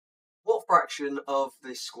fraction of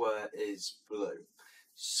this square is blue?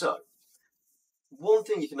 So, one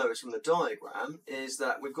thing you can notice from the diagram is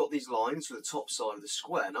that we've got these lines for the top side of the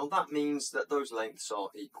square. Now that means that those lengths are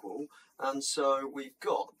equal, and so we've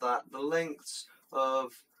got that the lengths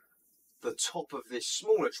of the top of this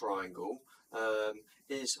smaller triangle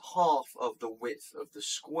is half of the width of the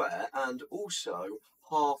square, and also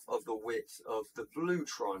half of the width of the blue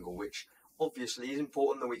triangle, which obviously is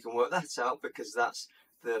important that we can work that out because that's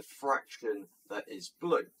the fraction that is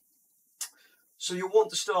blue. So you'll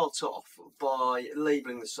want to start off by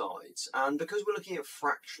labelling the sides, and because we're looking at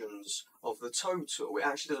fractions of the total, it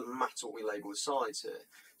actually doesn't matter what we label the sides here.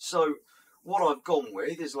 So what I've gone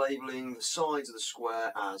with is labelling the sides of the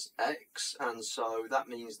square as x, and so that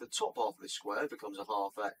means the top half of the square becomes a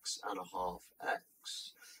half x and a half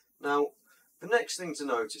x. Now, the next thing to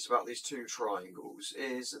notice about these two triangles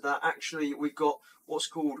is that actually we've got what's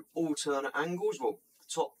called alternate angles. Well,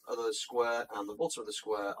 top of the square and the bottom of the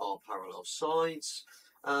square are parallel sides,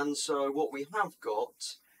 and so what we have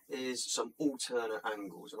got is some alternate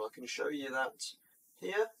angles, and I can show you that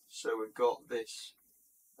here. So we've got this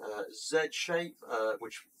Z shape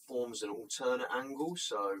which forms an alternate angle,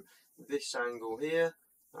 so this angle here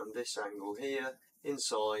and this angle here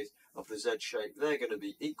inside of the Z shape, they're going to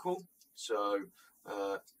be equal, so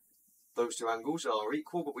those two angles are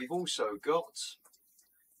equal. But we've also got,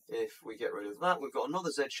 if we get rid of that, we've got another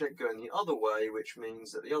Z shape going the other way, which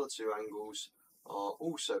means that the other two angles are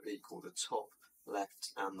also equal, the top left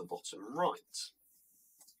and the bottom right.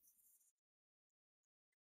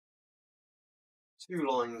 Two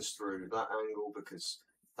lines through that angle because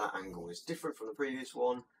that angle is different from the previous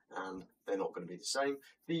one and they're not going to be the same.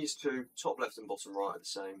 These two, top left and bottom right, are the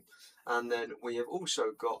same. And then we have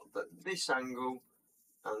also got that this angle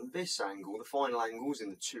and this angle, the final angles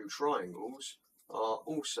in the two triangles, are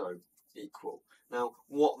also equal. Now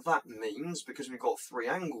what that means, because we've got three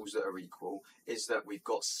angles that are equal, is that we've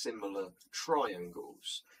got similar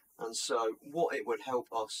triangles. And so what it would help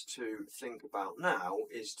us to think about now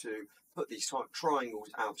is to put these triangles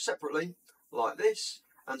out separately like this,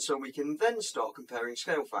 and so we can then start comparing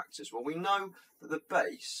scale factors. Well, we know that the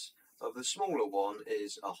base of the smaller one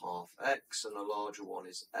is a half x and the larger one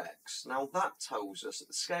is x. Now that tells us that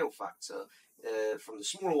the scale factor from the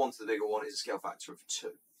smaller one to the bigger one is a scale factor of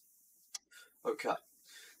 2. Okay,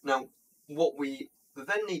 now what we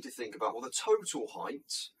then need to think about, well, the total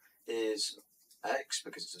height is x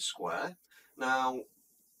because it's a square. Now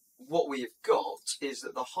what we've got is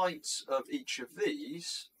that the heights of each of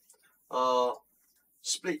these are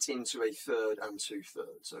split into 1/3 and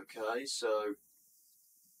 2/3. Okay, so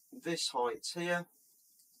this height here,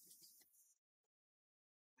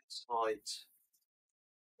 this height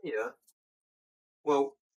here,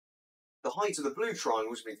 well, the height of the blue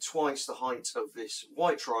triangle is going to be twice the height of this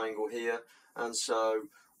white triangle here, and so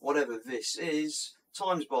whatever this is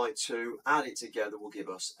times by 2, add it together will give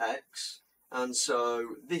us x. And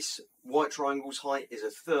so this white triangle's height is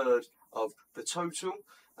 1/3 of the total,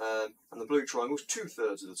 and the blue triangle is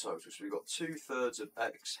 2/3 of the total. So we've got 2/3 of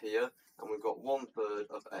x here, and we've got 1/3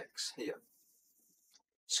 of x here.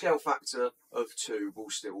 Scale factor of 2 will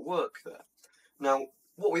still work there. Now,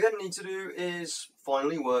 what we then need to do is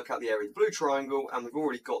finally work out the area of the blue triangle, and we've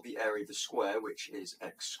already got the area of the square, which is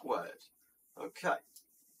x squared. Okay,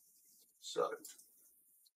 so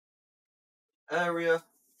area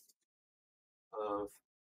of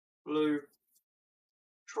blue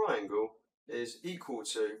triangle is equal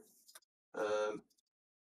to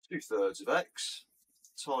 2/3 of x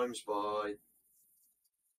times by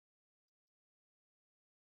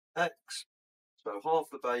x, so half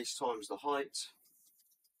the base times the height,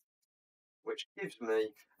 which gives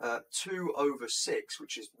me 2/6,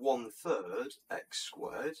 which is 1/3 x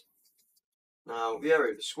squared. Now the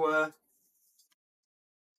area of the square,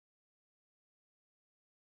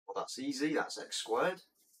 well, that's easy, that's x squared.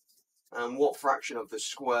 And what fraction of the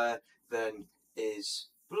square then is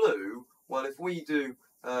blue? Well, if we do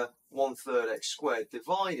 1/3 x squared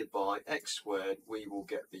divided by x squared, we will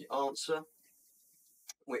get the answer,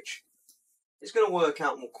 which is going to work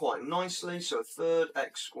out quite nicely. So 1/3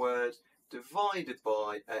 x squared divided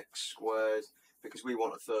by x squared, because we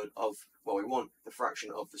want 1/3 of, well, we want the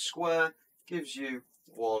fraction of the square, gives you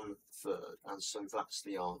 1/3, and so that's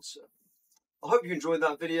the answer. I hope you enjoyed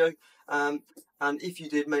that video, and if you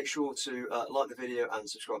did, make sure to like the video and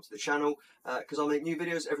subscribe to the channel, because I make new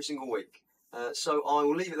videos every single week. So I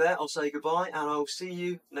will leave it there. I'll say goodbye, and I'll see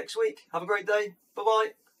you next week. Have a great day.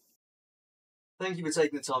 Bye-bye. Thank you for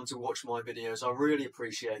taking the time to watch my videos. I really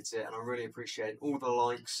appreciate it, and I really appreciate all the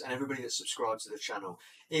likes and everybody that subscribes to the channel.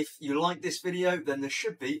 If you like this video, then there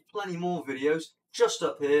should be plenty more videos just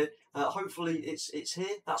up here. Hopefully it's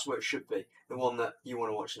here. That's where it should be, the one that you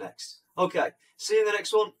want to watch next. Okay, see you in the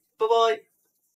next one. Bye-bye.